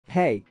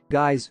Hey,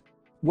 guys.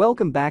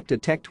 Welcome back to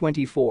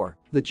Tech24,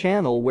 the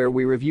channel where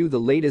we review the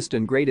latest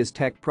and greatest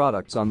tech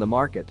products on the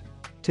market.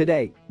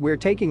 Today, we're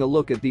taking a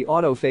look at the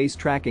auto face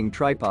tracking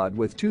tripod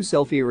with 2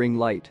 selfie ring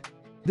light.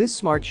 This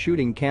smart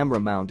shooting camera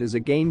mount is a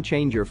game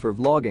changer for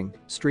vlogging,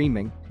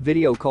 streaming,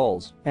 video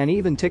calls, and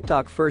even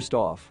TikTok. First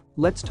off,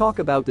 let's talk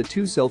about the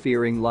 2 selfie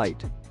ring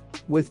light.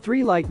 With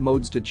 3 light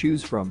modes to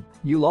choose from,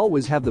 you'll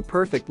always have the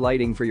perfect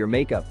lighting for your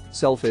makeup,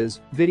 selfies,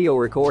 video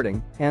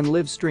recording, and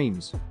live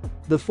streams.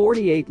 The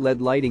 48 LED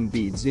lighting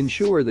beads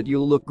ensure that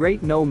you'll look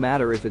great no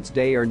matter if it's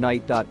day or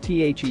night.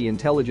 The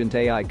intelligent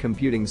AI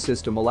computing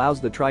system allows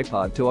the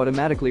tripod to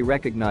automatically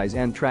recognize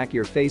and track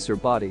your face or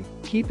body,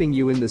 keeping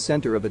you in the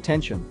center of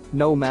attention,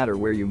 no matter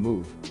where you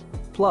move.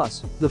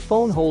 Plus, the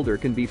phone holder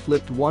can be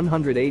flipped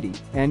 180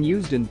 and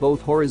used in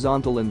both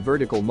horizontal and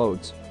vertical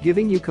modes,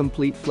 giving you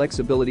complete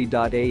flexibility.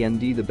 And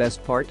the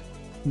best part?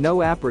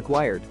 No app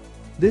required.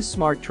 This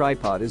smart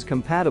tripod is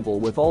compatible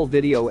with all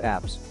video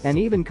apps and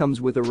even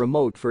comes with a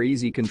remote for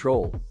easy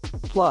control.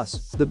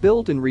 Plus, the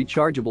built-in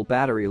rechargeable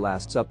battery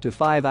lasts up to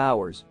 5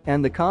 hours,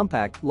 and the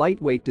compact,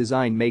 lightweight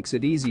design makes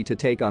it easy to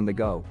take on the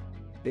go.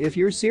 If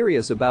you're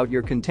serious about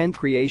your content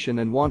creation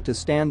and want to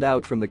stand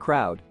out from the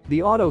crowd,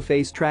 the auto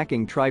face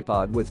tracking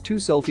tripod with 2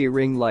 selfie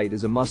ring light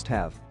is a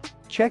must-have.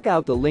 Check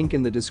out the link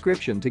in the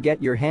description to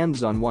get your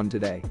hands on one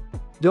today.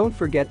 Don't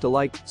forget to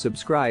like,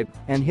 subscribe,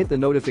 and hit the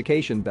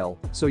notification bell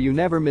so you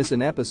never miss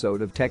an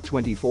episode of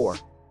Tech24.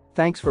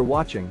 Thanks for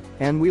watching,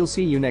 and we'll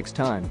see you next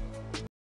time.